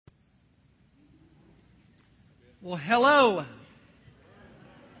Well, hello.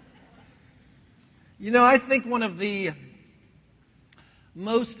 I think one of the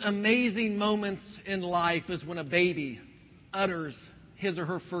most amazing moments in life is when a baby utters his or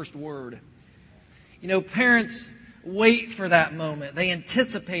her first word. Parents wait for that moment. They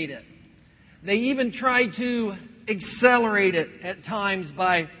anticipate it. They even try to accelerate it at times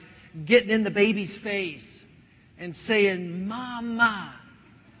by getting in the baby's face and saying, "Mama,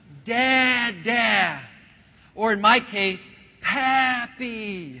 Dad, Dad." Or in my case,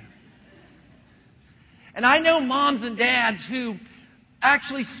 Pappy. And I know moms and dads who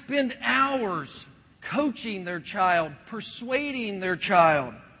actually spend hours coaching their child, persuading their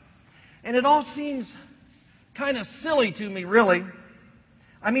child. And it all seems kind of silly to me, really.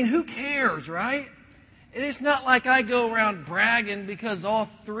 I mean, who cares, right? It's not like I go around bragging because all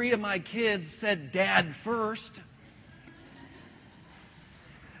three of my kids said Dad first.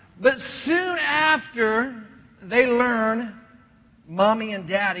 But soon after they learn Mommy and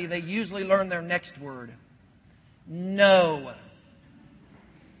Daddy, they usually learn their next word. No.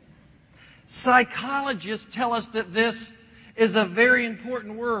 Psychologists tell us that this is a very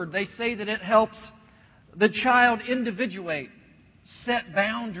important word. They say that it helps the child individuate, set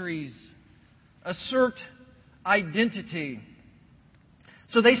boundaries, assert identity.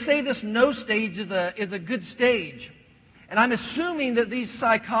 So they say this no stage is a good stage. And I'm assuming that these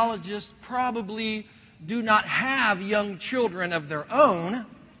psychologists probably do not have young children of their own.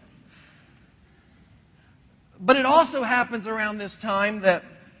 But it also happens around this time that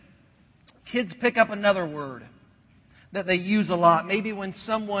kids pick up another word that they use a lot. Maybe when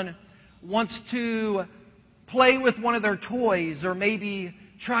someone wants to play with one of their toys, or maybe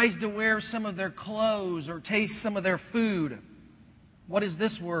tries to wear some of their clothes or taste some of their food. What is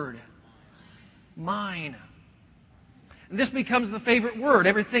this word? Mine. And this becomes the favorite word.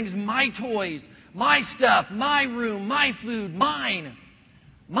 Everything's my toys, my stuff, my room, my food, mine.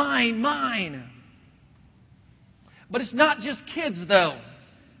 Mine, mine. But it's not just kids, though,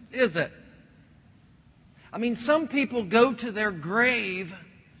 is it? I mean, some people go to their grave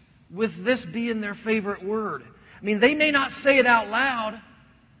with this being their favorite word. I mean, they may not say it out loud,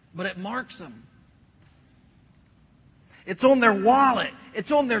 but it marks them. It's on their wallet.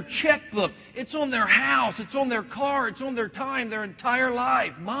 It's on their checkbook. It's on their house. It's on their car. It's on their time, their entire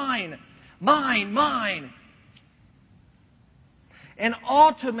life. Mine, mine, mine. And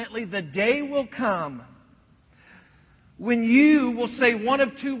ultimately, the day will come when you will say one of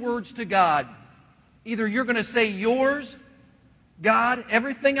two words to God. Either you're going to say, yours, God,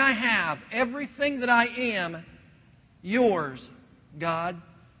 everything I have, everything that I am, yours, God.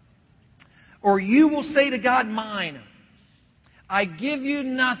 Or you will say to God, mine. I give you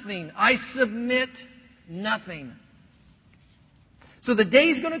nothing. I submit nothing. So the day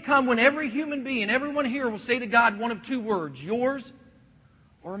is going to come when every human being, everyone here will say to God one of two words, yours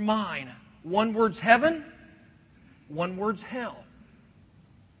or mine. One word's heaven, one word's hell.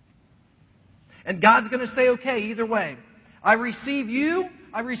 And God's going to say, okay, either way. I receive you,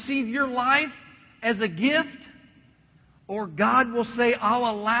 I receive your life as a gift, or God will say, I'll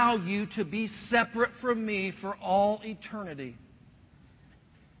allow you to be separate from me for all eternity.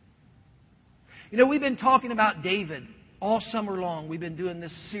 We've been talking about David all summer long. We've been doing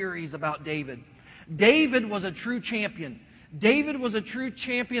this series about David. David was a true champion. David was a true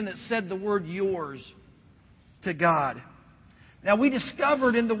champion that said the word yours to God. Now, we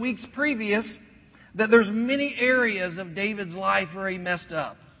discovered in the weeks previous that there's many areas of David's life where he messed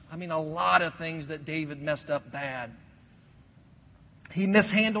up. I mean, a lot of things that David messed up bad. He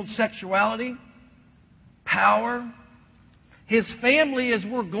mishandled sexuality, power. His family, as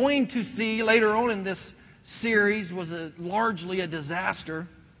we're going to see later on in this series, was largely a disaster.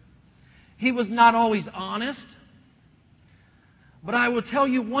 He was not always honest. But I will tell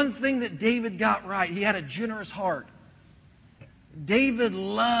you one thing that David got right. He had a generous heart. David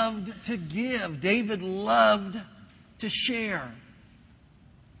loved to give. David loved to share.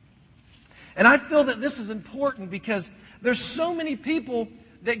 And I feel that this is important because there's so many people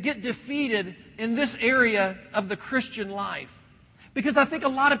that get defeated in this area of the Christian life. Because I think a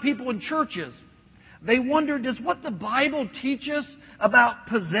lot of people in churches, they wonder, does what the Bible teaches about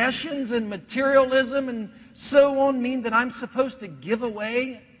possessions and materialism and so on mean that I'm supposed to give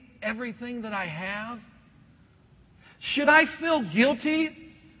away everything that I have? Should I feel guilty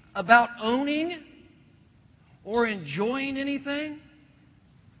about owning or enjoying anything?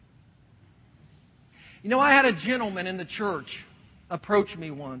 I had a gentleman in the church approach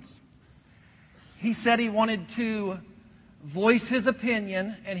me once. He said he wanted to voice his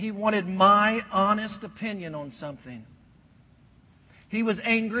opinion, and he wanted my honest opinion on something. He was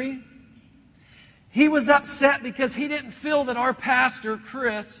angry. He was upset because he didn't feel that our pastor,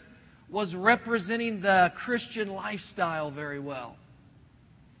 Chris, was representing the Christian lifestyle very well.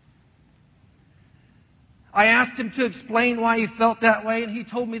 I asked him to explain why he felt that way, and he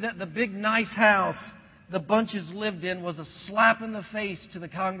told me that the big nice house the Bunches lived in was a slap in the face to the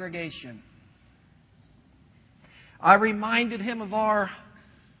congregation. I reminded him of our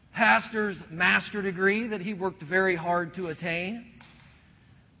pastor's master degree that he worked very hard to attain.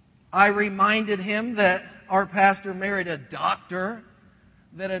 I reminded him that our pastor married a doctor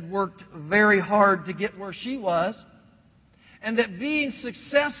that had worked very hard to get where she was, and that being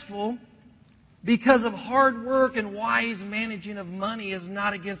successful because of hard work and wise managing of money is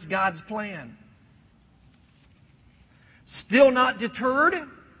not against God's plan. Still not deterred,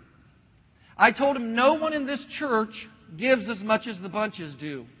 I told him no one in this church gives as much as the Bunches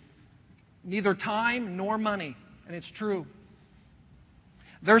do. Neither time nor money. And it's true.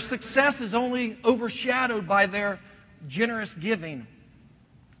 Their success is only overshadowed by their generous giving.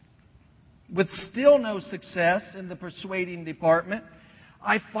 With still no success in the persuading department,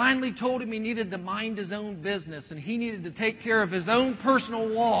 I finally told him he needed to mind his own business and he needed to take care of his own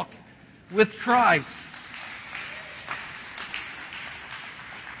personal walk with Christ.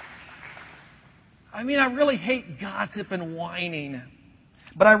 I mean, I really hate gossip and whining.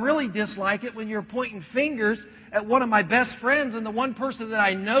 But I really dislike it when you're pointing fingers at one of my best friends and the one person that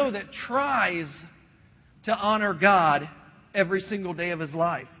I know that tries to honor God every single day of his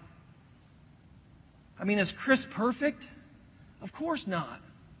life. I mean, is Chris perfect? Of course not.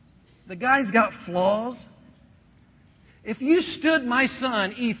 The guy's got flaws. If you stood my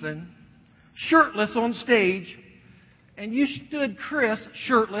son, Ethan, shirtless on stage, and you stood Chris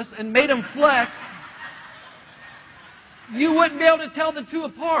shirtless and made him flex, you wouldn't be able to tell the two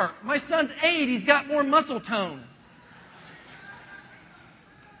apart. My son's 8. He's got more muscle tone.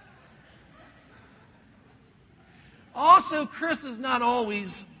 Also, Chris is not always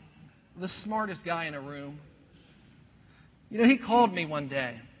the smartest guy in a room. You know, he called me one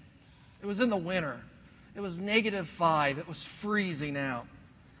day. It was in the winter. It was -5. It was freezing out.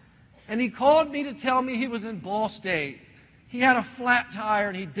 And he called me to tell me he was in Ball State. He had a flat tire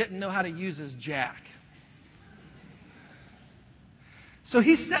and he didn't know how to use his jack. So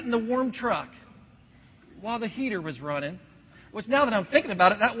he sat in the warm truck while the heater was running, which now that I'm thinking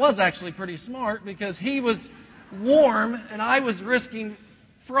about it, that was actually pretty smart because he was warm and I was risking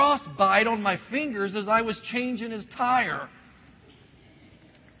frostbite on my fingers as I was changing his tire.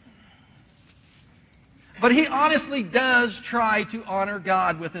 But he honestly does try to honor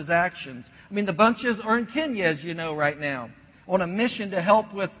God with his actions. I mean, the Bunches are in Kenya, as you know, right now, on a mission to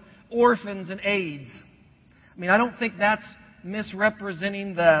help with orphans and AIDS. I mean, I don't think that's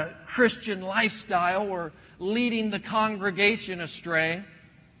misrepresenting the Christian lifestyle or leading the congregation astray.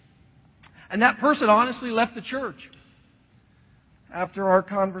 And that person honestly left the church after our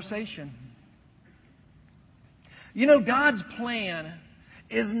conversation. You know, God's plan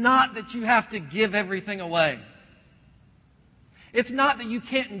is not that you have to give everything away. It's not that you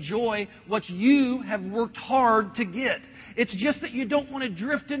can't enjoy what you have worked hard to get. It's just that you don't want to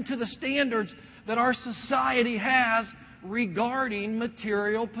drift into the standards that our society has regarding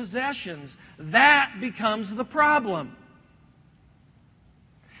material possessions. That becomes the problem.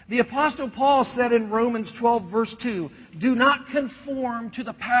 The Apostle Paul said in Romans 12, verse 2, "Do not conform to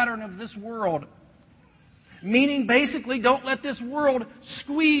the pattern of this world." Meaning, basically, don't let this world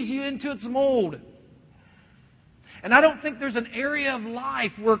squeeze you into its mold. And I don't think there's an area of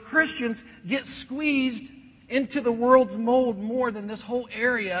life where Christians get squeezed into the world's mold more than this whole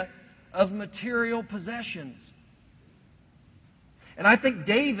area of material possessions. And I think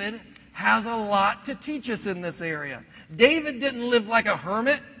David has a lot to teach us in this area. David didn't live like a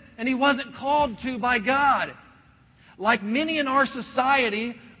hermit, and he wasn't called to by God. Like many in our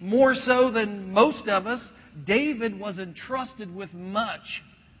society, more so than most of us, David was entrusted with much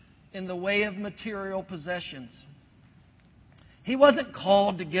in the way of material possessions. He wasn't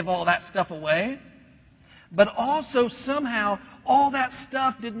called to give all that stuff away, but also somehow all that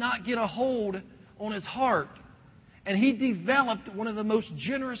stuff did not get a hold on his heart. And he developed one of the most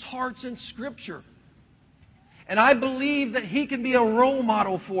generous hearts in Scripture. And I believe that he can be a role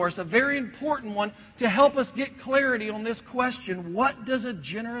model for us, a very important one, to help us get clarity on this question: what does a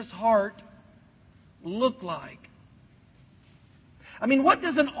generous heart look like? I mean, what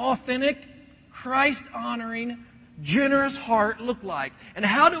does an authentic, Christ-honoring, generous heart look like? And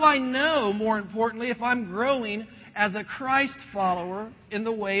how do I know, more importantly, if I'm growing as a Christ follower in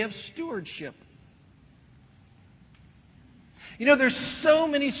the way of stewardship? You know, there's so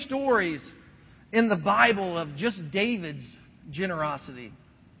many stories in the Bible of just David's generosity.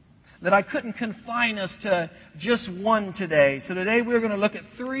 that I couldn't confine us to just one today. So today we're going to look at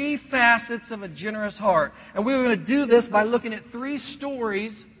 3 facets of a generous heart. And we're going to do this by looking at 3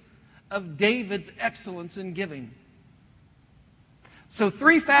 stories of David's excellence in giving. So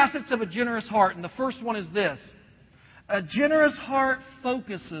 3 facets of a generous heart. And the first one is this. A generous heart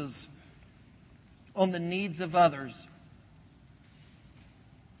focuses on the needs of others.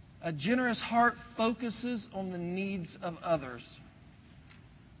 A generous heart focuses on the needs of others.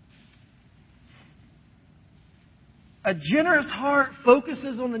 A generous heart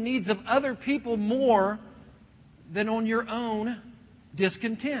focuses on the needs of other people more than on your own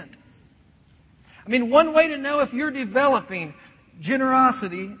discontent. I mean, one way to know if you're developing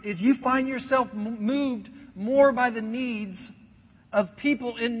generosity is you find yourself moved more by the needs of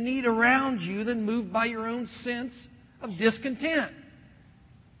people in need around you than moved by your own sense of discontent.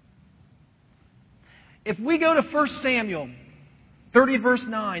 If we go to 1 Samuel 30 verse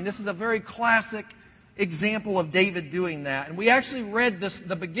 9, this is a very classic example of David doing that. And we actually read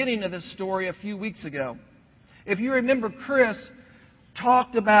the beginning of this story a few weeks ago. If you remember, Chris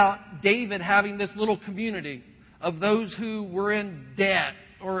talked about David having this little community of those who were in debt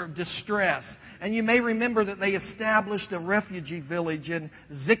or distress. And you may remember that they established a refugee village in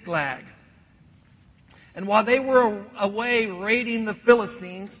Ziklag. And while they were away raiding the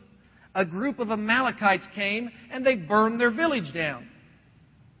Philistines, a group of Amalekites came and they burned their village down.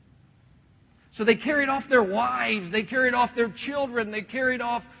 So they carried off their wives, they carried off their children, they carried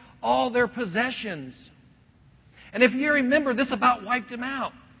off all their possessions. And if you remember, this about wiped them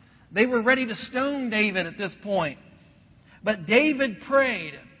out. They were ready to stone David at this point. But David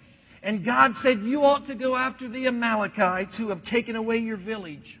prayed, and God said, you ought to go after the Amalekites who have taken away your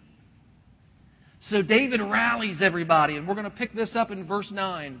village. So David rallies everybody, and we're going to pick this up in verse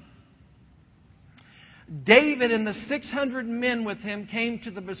 9. David and the 600 men with him came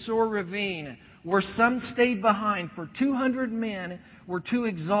to the Besor ravine, where some stayed behind, for 200 men were too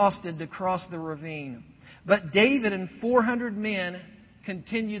exhausted to cross the ravine. But David and 400 men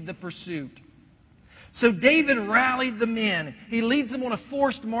continued the pursuit. So David rallied the men. He leads them on a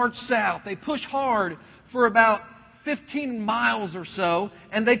forced march south. They push hard for about 15 miles or so,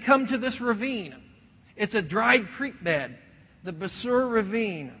 and they come to this ravine. It's a dried creek bed, the Besor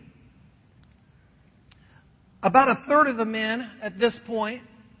ravine. About a third of the men at this point,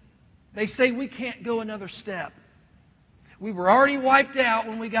 they say, we can't go another step. We were already wiped out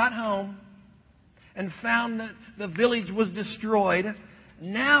when we got home and found that the village was destroyed.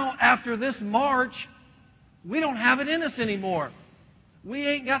 Now, after this march, we don't have it in us anymore. We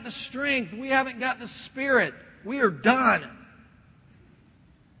ain't got the strength. We haven't got the spirit. We are done.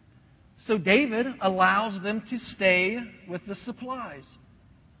 So David allows them to stay with the supplies.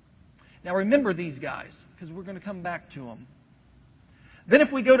 Now remember these guys, because we're going to come back to them. Then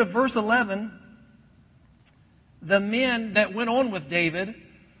if we go to verse 11, the men that went on with David,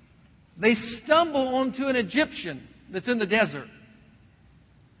 they stumble onto an Egyptian that's in the desert.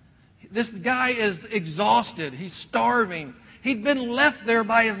 This guy is exhausted. He's starving. He'd been left there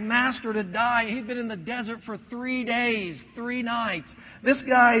by his master to die. He'd been in the desert for 3 days, 3 nights. This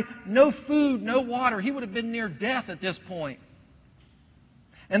guy, no food, no water. He would have been near death at this point.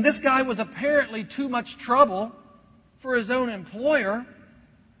 And this guy was apparently too much trouble for his own employer.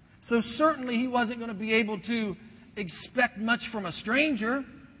 So certainly he wasn't going to be able to expect much from a stranger.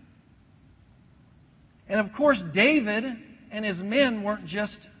 And of course, David and his men weren't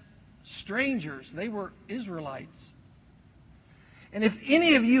just strangers. They were Israelites. And if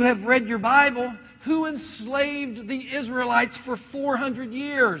any of you have read your Bible, who enslaved the Israelites for 400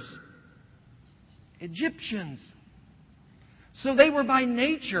 years? Egyptians. So they were by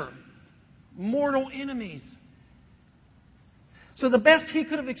nature mortal enemies. So the best he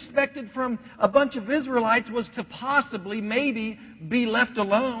could have expected from a bunch of Israelites was to possibly, maybe, be left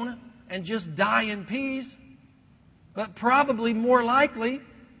alone and just die in peace. But probably more likely,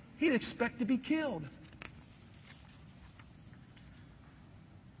 he'd expect to be killed.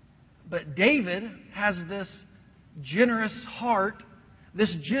 But David has this generous heart,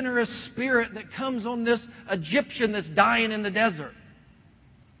 this generous spirit that comes on this Egyptian that's dying in the desert.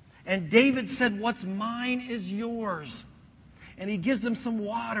 And David said, what's mine is yours. And he gives them some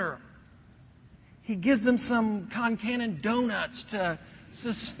water. He gives them some Concannon donuts to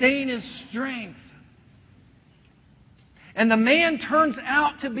sustain his strength. And the man turns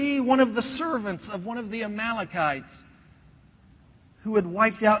out to be one of the servants of one of the Amalekites who had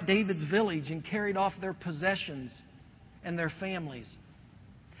wiped out David's village and carried off their possessions and their families.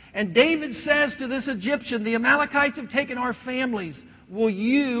 And David says to this Egyptian, the Amalekites have taken our families. Will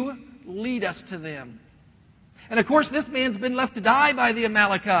you lead us to them? And of course, this man's been left to die by the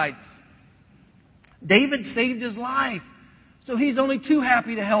Amalekites. David saved his life, so he's only too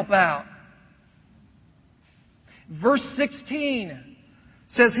happy to help out. Verse 16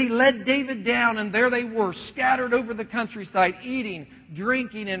 says he led David down, and there they were, scattered over the countryside, eating,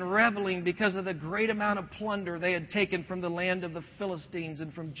 drinking, and reveling because of the great amount of plunder they had taken from the land of the Philistines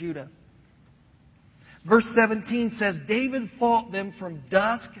and from Judah. Verse 17 says, David fought them from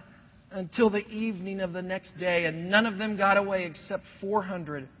dusk until the evening of the next day, and none of them got away except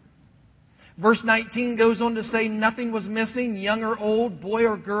 400. Verse 19 goes on to say, nothing was missing, young or old, boy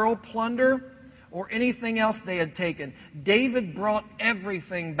or girl, plunder, or anything else they had taken. David brought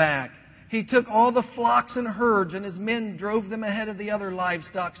everything back. He took all the flocks and herds, and his men drove them ahead of the other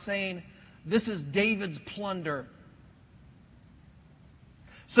livestock, saying, this is David's plunder.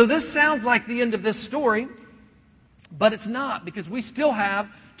 So this sounds like the end of this story, but it's not, because we still have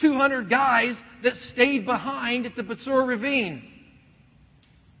 200 guys that stayed behind at the Besor Ravine.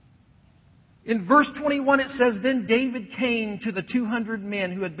 In verse 21 it says, then David came to the 200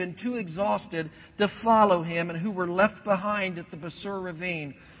 men who had been too exhausted to follow him and who were left behind at the Besor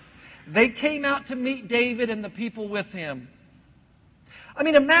Ravine. They came out to meet David and the people with him. I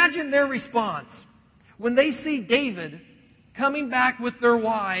mean, imagine their response when they see David coming back with their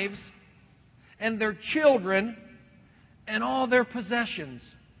wives and their children and all their possessions.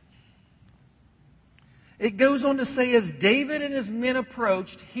 It goes on to say, as David and his men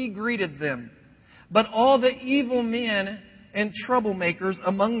approached, he greeted them. But all the evil men and troublemakers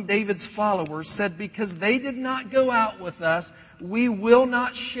among David's followers said, because they did not go out with us, we will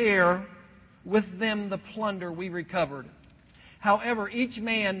not share with them the plunder we recovered. However, each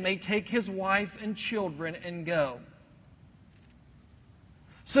man may take his wife and children and go.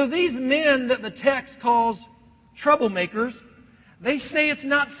 So these men that the text calls troublemakers, they say it's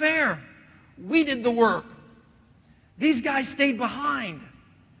not fair. We did the work. These guys stayed behind.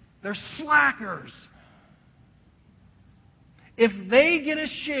 They're slackers. If they get a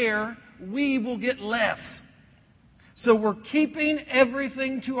share, we will get less. So we're keeping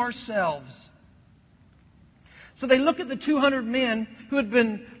everything to ourselves. So they look at the 200 men who had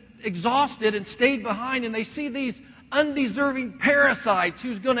been exhausted and stayed behind, and they see these undeserving parasites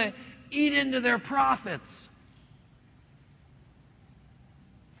who's going to eat into their profits.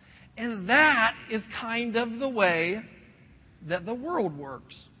 And that is kind of the way that the world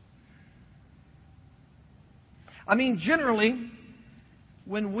works. I mean, generally,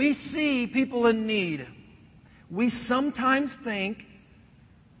 when we see people in need, we sometimes think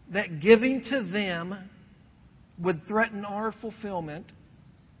that giving to them would threaten our fulfillment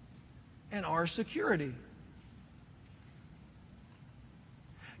and our security.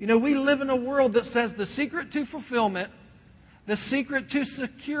 You know, we live in a world that says the secret to fulfillment, the secret to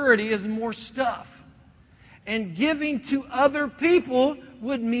security is more stuff. And giving to other people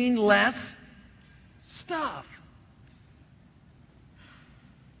would mean less stuff.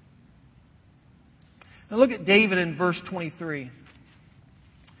 Now look at David in verse 23.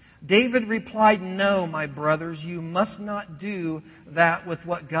 David replied, no, my brothers, you must not do that with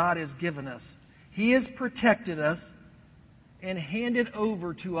what God has given us. He has protected us and handed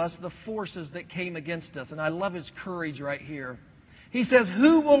over to us the forces that came against us. And I love his courage right here. He says,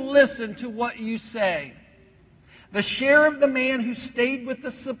 who will listen to what you say? The share of the man who stayed with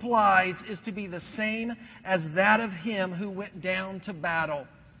the supplies is to be the same as that of him who went down to battle.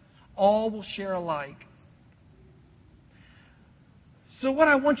 All will share alike. So what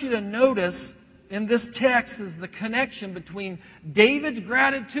I want you to notice in this text is the connection between David's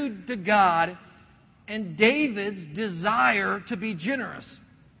gratitude to God and David's desire to be generous.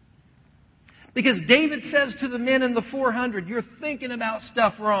 Because David says to the men in the 400, you're thinking about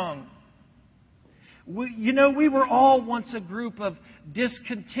stuff wrong. We were all once a group of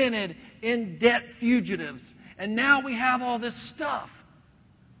discontented, in-debt fugitives. And now we have all this stuff.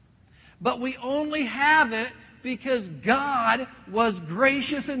 But we only have it because God was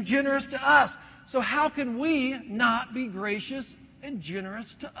gracious and generous to us. So how can we not be gracious and generous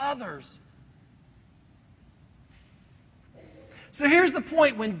to others? So here's the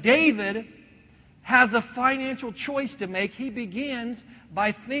point. When David has a financial choice to make, he begins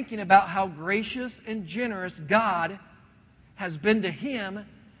by thinking about how gracious and generous God has been to him,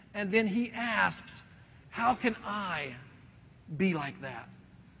 and then he asks, how can I be like that?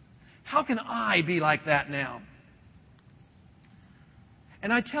 How can I be like that now?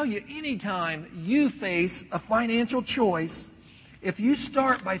 And I tell you, anytime you face a financial choice, if you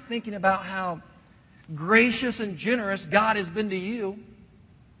start by thinking about how gracious and generous God has been to you,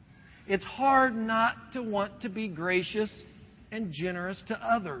 it's hard not to want to be gracious and generous to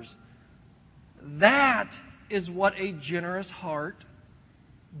others. That is what a generous heart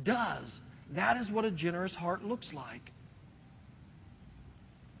does. That is what a generous heart looks like.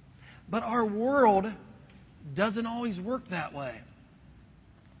 But our world doesn't always work that way.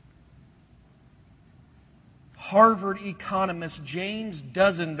 Harvard economist James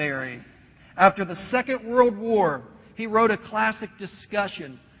Dusenberry, after the Second World War, he wrote a classic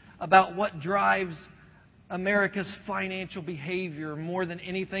discussion about what drives America's financial behavior more than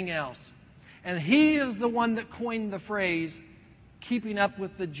anything else. And he is the one that coined the phrase, keeping up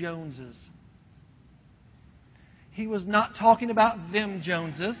with the Joneses. He was not talking about them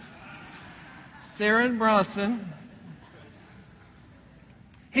Joneses, Sarah and Bronson.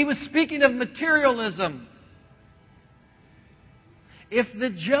 He was speaking of materialism. If the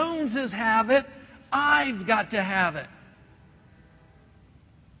Joneses have it, I've got to have it.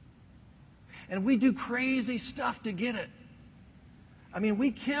 And we do crazy stuff to get it. I mean,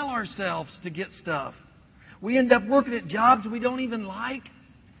 we kill ourselves to get stuff. We end up working at jobs we don't even like,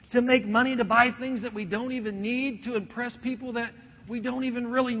 to make money to buy things that we don't even need, to impress people that we don't even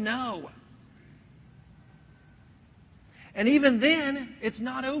really know. And even then, it's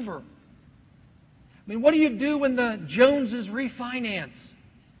not over. I mean, what do you do when the Joneses refinance?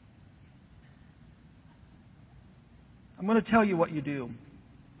 I'm going to tell you what you do.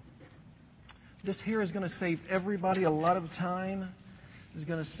 This here is going to save everybody a lot of time. It's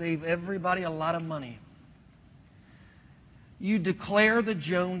going to save everybody a lot of money. You declare the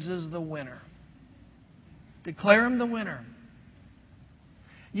Joneses the winner. Declare them the winner.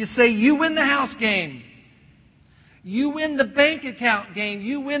 You say, you win the house game. You win the bank account game.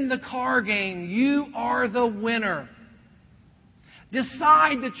 You win the car game. You are the winner.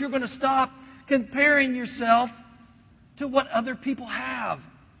 Decide that you're going to stop comparing yourself to what other people have.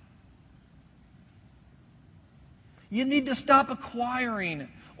 You need to stop acquiring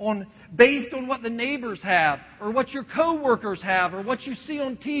based on what the neighbors have, or what your coworkers have, or what you see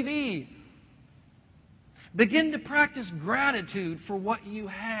on TV. Begin to practice gratitude for what you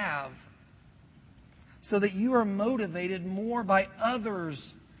have, so that you are motivated more by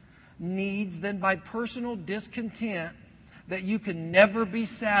others' needs than by personal discontent that you can never be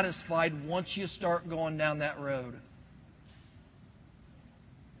satisfied once you start going down that road.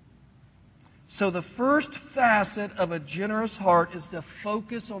 So the first facet of a generous heart is to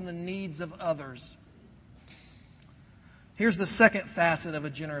focus on the needs of others. Here's the second facet of a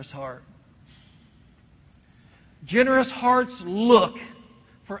generous heart. Generous hearts look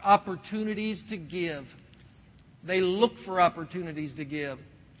for opportunities to give. They look for opportunities to give.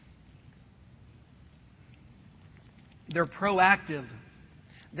 They're proactive.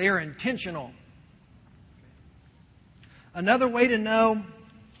 They are intentional. Another way to know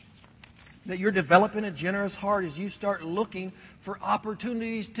that you're developing a generous heart is you start looking for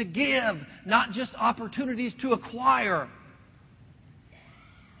opportunities to give, not just opportunities to acquire.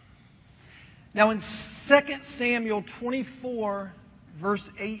 Now in 2 Samuel 24, verse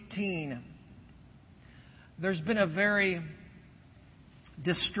 18, there's been a very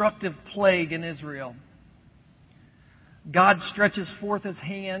destructive plague in Israel. God stretches forth His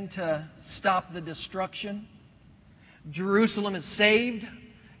hand to stop the destruction. Jerusalem is saved.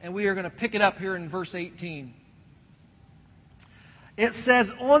 And we are going to pick it up here in verse 18. It says,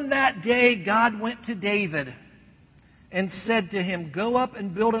 on that day God went to David and said to him, go up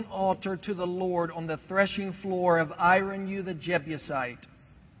and build an altar to the Lord on the threshing floor of Ironhew the Jebusite.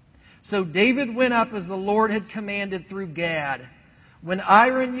 So David went up as the Lord had commanded through Gad. When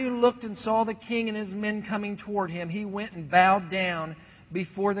Ironhew looked and saw the king and his men coming toward him, he went and bowed down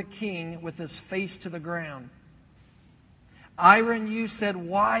before the king with his face to the ground. Ironhew said,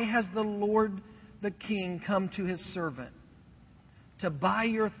 why has the Lord the king come to his servant? To buy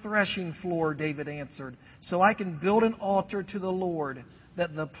your threshing floor, David answered, so I can build an altar to the Lord,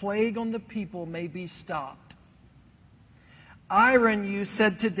 that the plague on the people may be stopped. Ironhew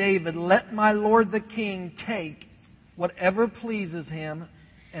said to David, let my lord the king take whatever pleases him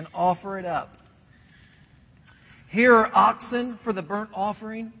and offer it up. Here are oxen for the burnt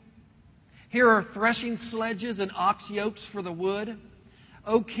offering. Here are threshing sledges and ox yokes for the wood.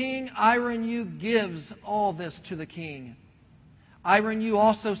 O king, Ironhew gives all this to the king. Ironhew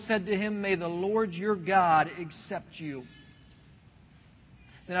also said to him, may the Lord your God accept you.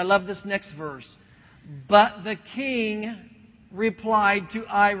 Then I love this next verse. But the king replied to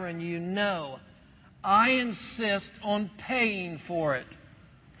Ironhew, no, I insist on paying for it.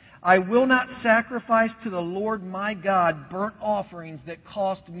 I will not sacrifice to the Lord my God burnt offerings that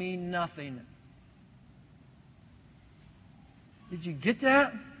cost me nothing. Did you get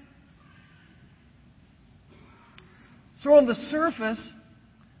that? So on the surface,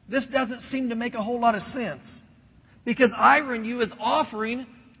 this doesn't seem to make a whole lot of sense. Because Ironhew is offering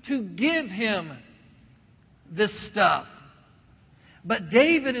to give him this stuff. But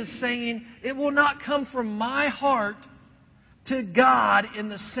David is saying, it will not come from my heart to God in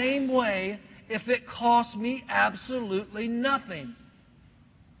the same way if it costs me absolutely nothing.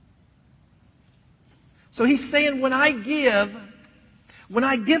 So he's saying, when I give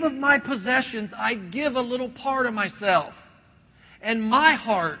of my possessions, I give a little part of myself. And my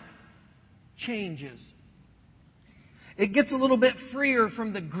heart changes. It gets a little bit freer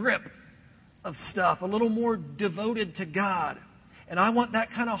from the grip of stuff, a little more devoted to God. And I want that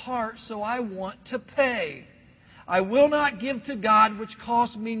kind of heart, so I want to pay. I will not give to God which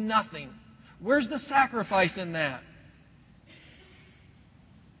costs me nothing. Where's the sacrifice in that?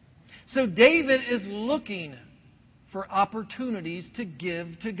 So David is looking for opportunities to give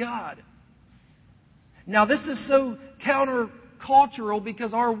to God. Now this is so countercultural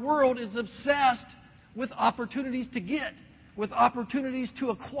because our world is obsessed with opportunities to get, with opportunities to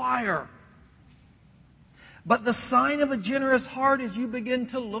acquire. But the sign of a generous heart is you begin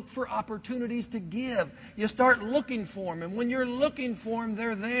to look for opportunities to give. You start looking for them. And when you're looking for them,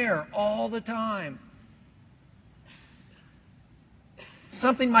 they're there all the time.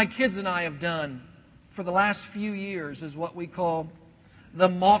 Something my kids and I have done for the last few years is what we call the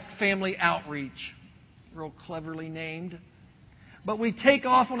Mock Family Outreach. Real cleverly named. But we take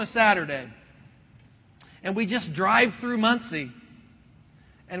off on a Saturday. And we just drive through Muncie.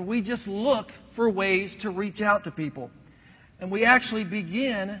 And we just look for ways to reach out to people. And we actually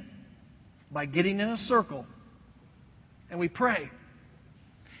begin by getting in a circle. And we pray.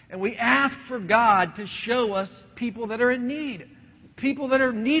 And we ask for God to show us people that are in need. People that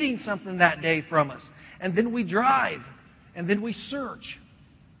are needing something that day from us. And then we drive. And then we search.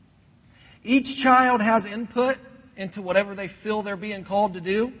 Each child has input into whatever they feel they're being called to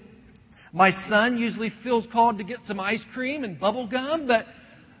do. My son usually feels called to get some ice cream and bubble gum, but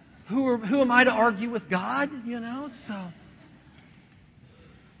who am I to argue with God, So,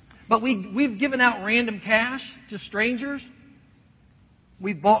 but we've given out random cash to strangers.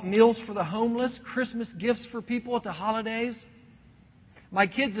 We've bought meals for the homeless, Christmas gifts for people at the holidays. My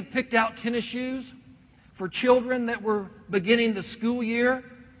kids have picked out tennis shoes for children that were beginning the school year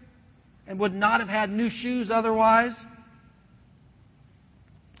and would not have had new shoes otherwise.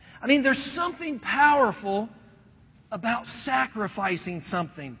 I mean, there's something powerful about sacrificing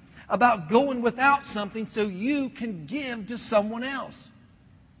something, about going without something so you can give to someone else.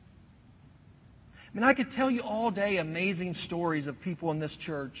 I mean, I could tell you all day amazing stories of people in this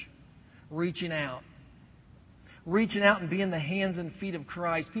church reaching out and being the hands and feet of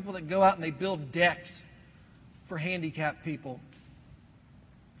Christ. People that go out and they build decks for handicapped people.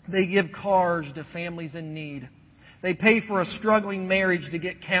 They give cars to families in need. They pay for a struggling marriage to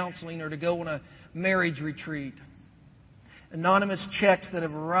get counseling or to go on a marriage retreat. Anonymous checks that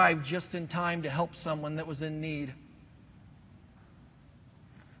have arrived just in time to help someone that was in need.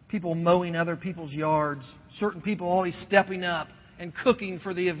 People mowing other people's yards. Certain people always stepping up and cooking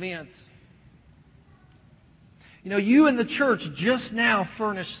for the events. You in the church just now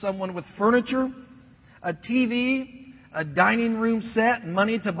furnished someone with furniture, a TV, a dining room set, and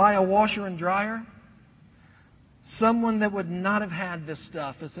money to buy a washer and dryer. Someone that would not have had this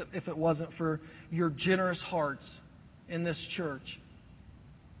stuff if it wasn't for your generous hearts in this church.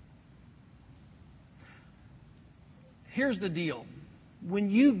 Here's the deal. When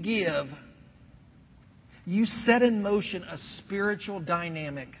you give, you set in motion a spiritual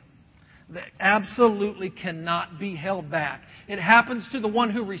dynamic that absolutely cannot be held back. It happens to the one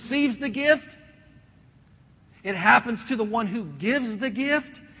who receives the gift. It happens to the one who gives the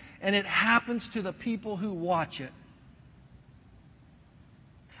gift. And it happens to the people who watch it.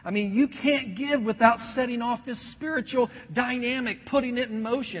 I mean, you can't give without setting off this spiritual dynamic, putting it in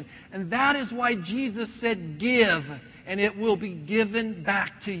motion. And that is why Jesus said, give, and it will be given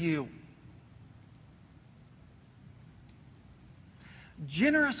back to you.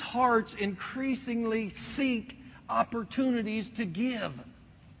 Generous hearts increasingly seek opportunities to give.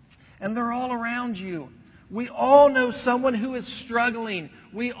 And they're all around you. We all know someone who is struggling.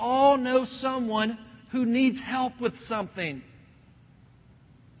 We all know someone who needs help with something.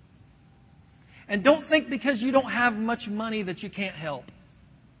 And don't think because you don't have much money that you can't help.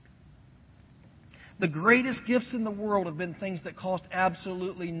 The greatest gifts in the world have been things that cost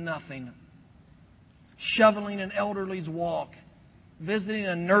absolutely nothing. Shoveling an elderly's walk, visiting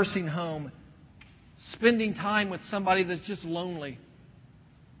a nursing home, spending time with somebody that's just lonely.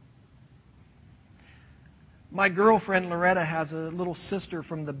 My girlfriend Loretta has a little sister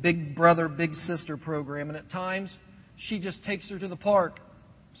from the Big Brother, Big Sister program, and at times she just takes her to the park,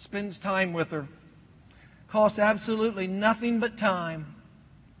 spends time with her. Costs absolutely nothing but time.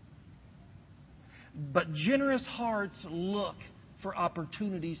 But generous hearts look for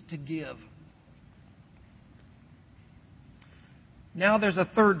opportunities to give. Now there's a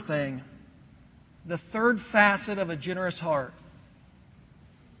third thing. The third facet of a generous heart.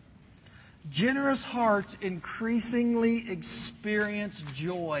 Generous hearts increasingly experience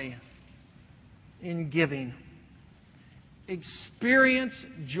joy in giving. Experience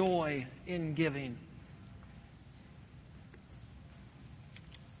joy in giving.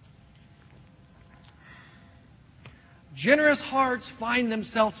 Generous hearts find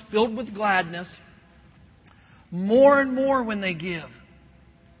themselves filled with gladness more and more when they give.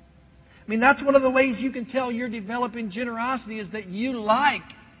 I mean, that's one of the ways you can tell you're developing generosity, is that you like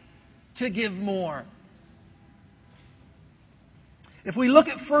to give more. If we look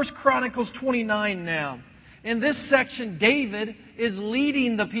at 1 Chronicles 29 now, in this section, David is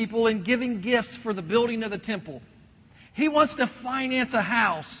leading the people in giving gifts for the building of the temple. He wants to finance a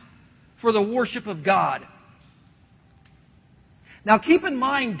house for the worship of God. Now keep in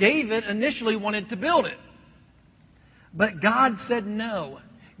mind, David initially wanted to build it. But God said no.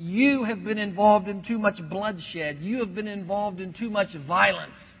 You have been involved in too much bloodshed. You have been involved in too much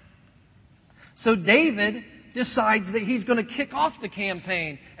violence. So David decides that he's going to kick off the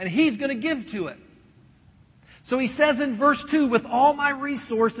campaign and he's going to give to it. So he says in verse 2, with all my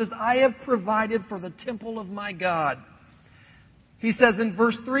resources I have provided for the temple of my God. He says in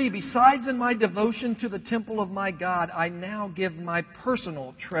verse 3, besides in my devotion to the temple of my God, I now give my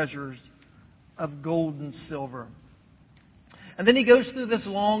personal treasures of gold and silver. And then he goes through this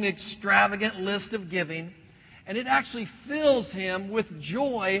long, extravagant list of giving, and it actually fills him with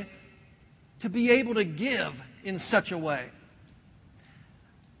joy to be able to give in such a way.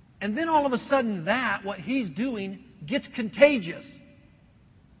 And then all of a sudden what he's doing, gets contagious.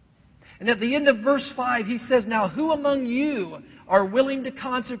 And at the end of verse 5, he says, now who among you are willing to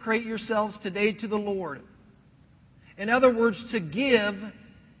consecrate yourselves today to the Lord? In other words, to give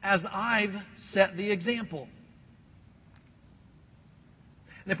as I've set the example.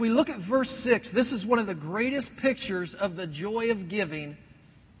 And if we look at verse 6, this is one of the greatest pictures of the joy of giving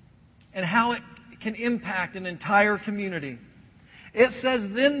and how it can impact an entire community. It says,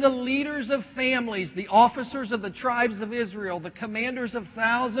 then the leaders of families, the officers of the tribes of Israel, the commanders of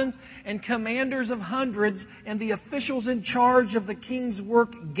thousands and commanders of hundreds, and the officials in charge of the king's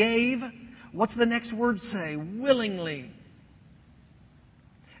work gave, what's the next word say? Willingly.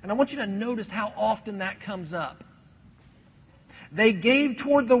 And I want you to notice how often that comes up. They gave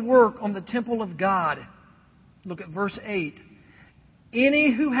toward the work on the temple of God. Look at verse 8.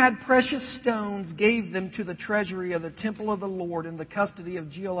 Any who had precious stones gave them to the treasury of the temple of the Lord in the custody of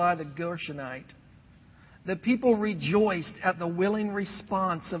Jehoiada the Gershonite. The people rejoiced at the willing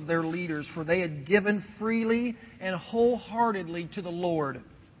response of their leaders, for they had given freely and wholeheartedly to the Lord.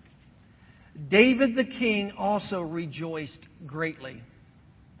 David the king also rejoiced greatly.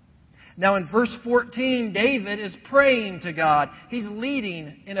 Now in verse 14, David is praying to God. He's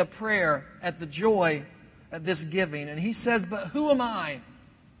leading in a prayer at the joy at this giving. And he says, but who am I?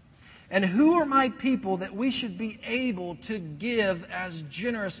 And who are my people that we should be able to give as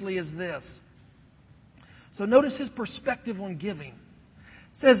generously as this? So notice his perspective on giving.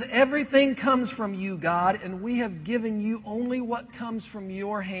 It says, everything comes from you, God, and we have given you only what comes from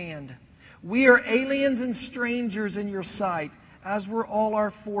your hand. We are aliens and strangers in your sight, as were all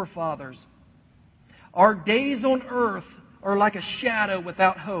our forefathers. Our days on earth are like a shadow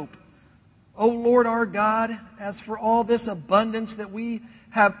without hope. O Lord our God, as for all this abundance that we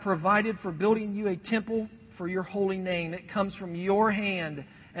have provided for building you a temple for your holy name, it comes from your hand,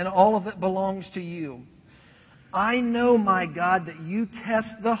 and all of it belongs to you. I know, my God, that you test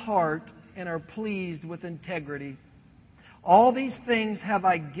the heart and are pleased with integrity. All these things have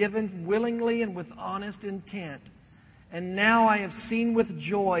I given willingly and with honest intent. And now I have seen with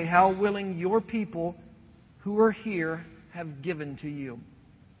joy how willing your people who are here have given to you.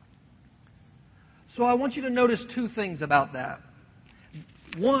 So I want you to notice two things about that.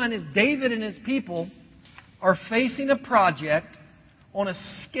 One is David and his people are facing a project on a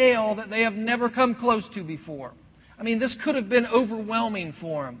scale that they have never come close to before. I mean, this could have been overwhelming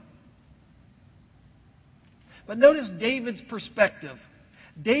for them. But notice David's perspective.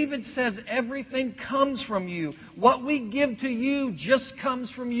 David says everything comes from you. What we give to you just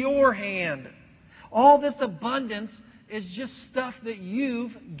comes from your hand. All this abundance is just stuff that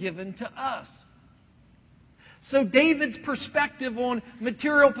you've given to us. So David's perspective on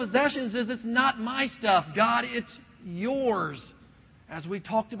material possessions is it's not my stuff, God, it's yours. As we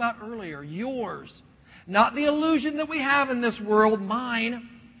talked about earlier, yours. Not the illusion that we have in this world, mine,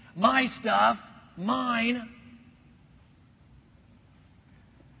 my stuff, mine.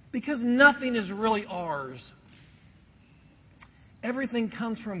 Because nothing is really ours. Everything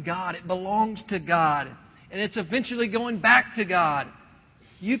comes from God. It belongs to God. And it's eventually going back to God.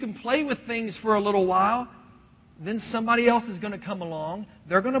 You can play with things for a little while. Then somebody else is going to come along.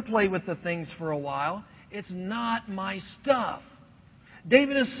 They're going to play with the things for a while. It's not my stuff.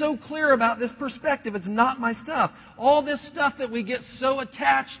 David is so clear about this perspective. It's not my stuff. All this stuff that we get so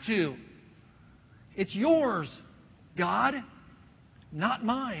attached to, it's yours, God, not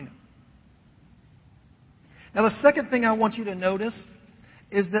mine. Now, the second thing I want you to notice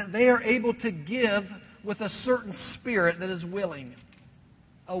is that they are able to give with a certain spirit that is willing.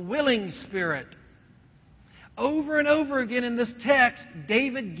 A willing spirit. Over and over again in this text,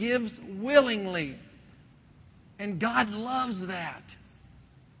 David gives willingly. And God loves that.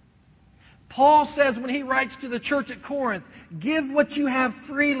 Paul says when he writes to the church at Corinth, give what you have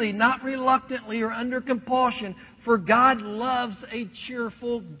freely, not reluctantly or under compulsion, for God loves a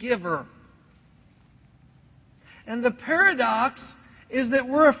cheerful giver. And the paradox is that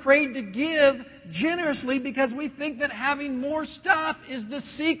we're afraid to give generously because we think that having more stuff is the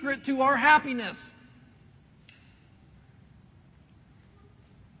secret to our happiness.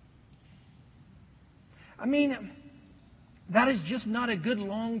 I mean, that is just not a good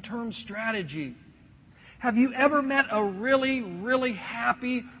long-term strategy. Have you ever met a really, really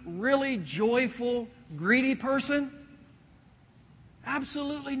happy, really joyful, greedy person?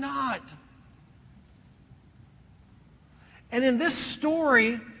 Absolutely not. And in this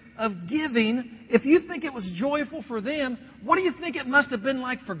story of giving, if you think it was joyful for them, what do you think it must have been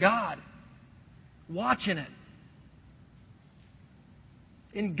like for God? Watching it.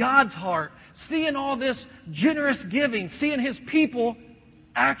 In God's heart, seeing all this generous giving, seeing His people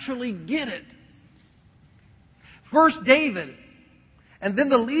actually get it. First David, and then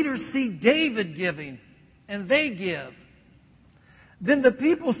the leaders see David giving, and they give. Then the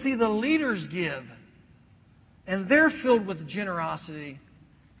people see the leaders give, and they're filled with generosity,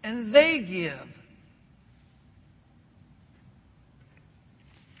 and they give.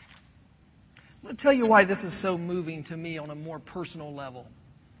 I'm going to tell you why this is so moving to me on a more personal level.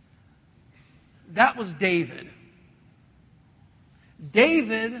 That was David.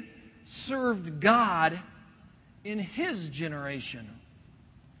 David served God in his generation.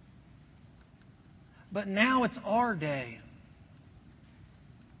 But now it's our day.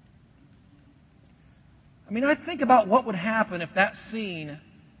 I mean, I think about what would happen if that scene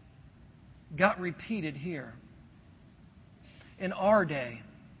got repeated here in our day.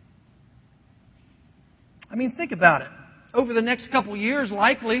 I mean, think about it. Over the next couple years,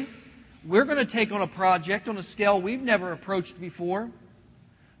 likely, we're going to take on a project on a scale we've never approached before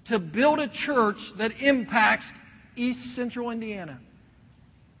to build a church that impacts East Central Indiana.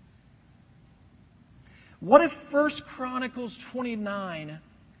 What if 1 Chronicles 29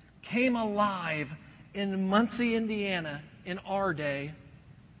 came alive in Muncie, Indiana in our day,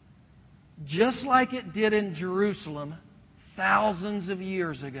 just like it did in Jerusalem thousands of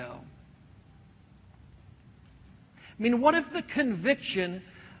years ago? I mean, what if the conviction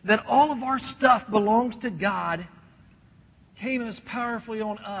that all of our stuff belongs to God came as powerfully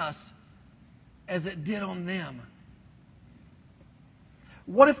on us as it did on them?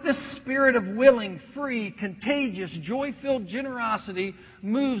 What if this spirit of willing, free, contagious, joy-filled generosity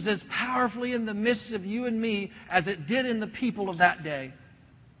moves as powerfully in the midst of you and me as it did in the people of that day?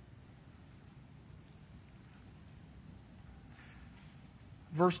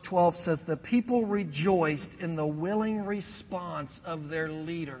 Verse 12 says, the people rejoiced in the willing response of their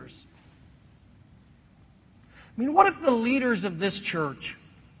leaders. I mean, what if the leaders of this church,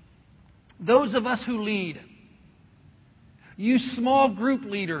 those of us who lead, you small group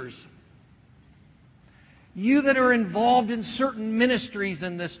leaders, you that are involved in certain ministries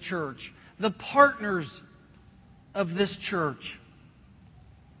in this church, the partners of this church,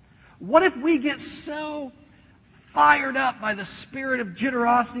 what if we get so fired up by the spirit of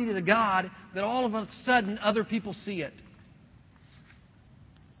generosity to God that all of a sudden other people see it?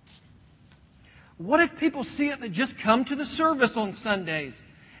 What if people see it that just come to the service on Sundays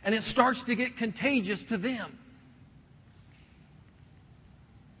and it starts to get contagious to them?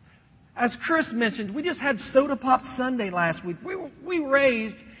 As Chris mentioned, we just had Soda Pop Sunday last week. We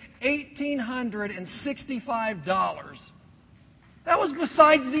raised $1,865. That was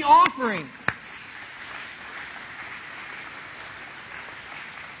besides the offering.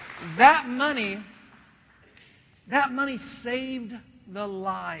 That money saved the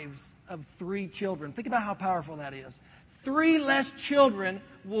lives of 3 children. Think about how powerful that is. 3 less children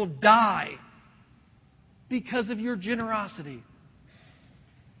will die because of your generosity.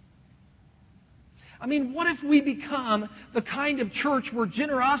 I mean, what if we become the kind of church where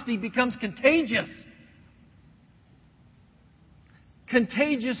generosity becomes contagious?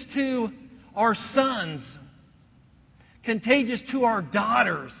 Contagious to our sons, contagious to our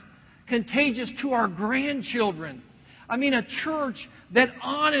daughters, contagious to our grandchildren. I mean, a church that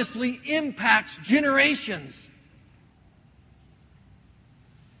honestly impacts generations.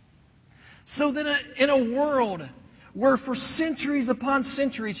 So that in a world where for centuries upon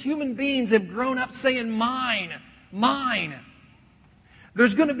centuries human beings have grown up saying, mine, mine,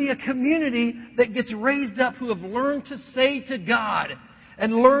 there's going to be a community that gets raised up who have learned to say to God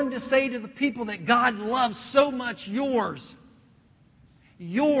and learned to say to the people that God loves so much, yours.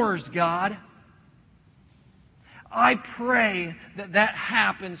 Yours, God. I pray that that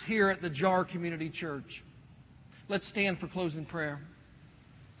happens here at the Jar Community Church. Let's stand for closing prayer.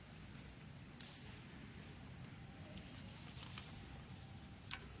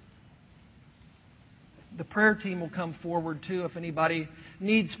 The prayer team will come forward too if anybody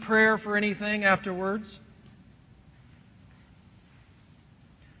needs prayer for anything afterwards.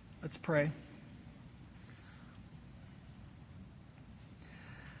 Let's pray.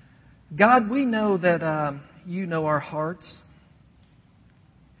 God, we know that You know our hearts.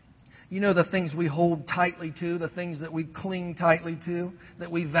 You know the things we hold tightly to, the things that we cling tightly to,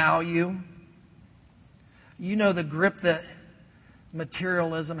 that we value. You know the grip that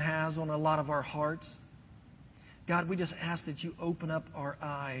materialism has on a lot of our hearts. God, we just ask that You open up our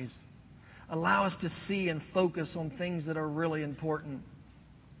eyes. Allow us to see and focus on things that are really important.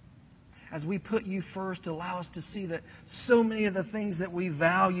 As we put You first, allow us to see that so many of the things that we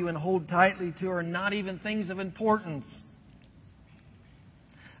value and hold tightly to are not even things of importance.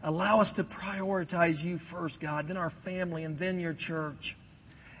 Allow us to prioritize You first, God, then our family, and then Your church.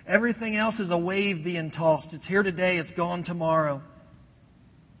 Everything else is a wave being tossed. It's here today, it's gone tomorrow.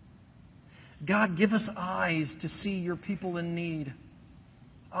 God, give us eyes to see Your people in need,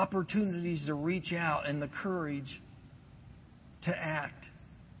 opportunities to reach out, and the courage to act.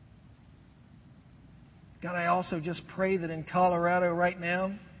 God, I also just pray that in Colorado right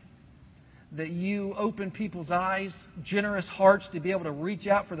now, that You open people's eyes, generous hearts to be able to reach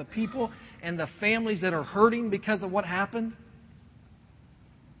out for the people and the families that are hurting because of what happened.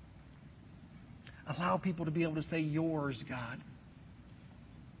 Allow people to be able to say, yours, God.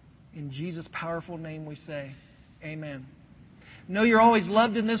 In Jesus' powerful name we say, amen. Know you're always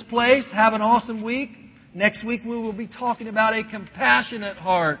loved in this place. Have an awesome week. Next week we will be talking about a compassionate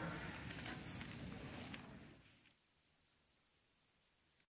heart.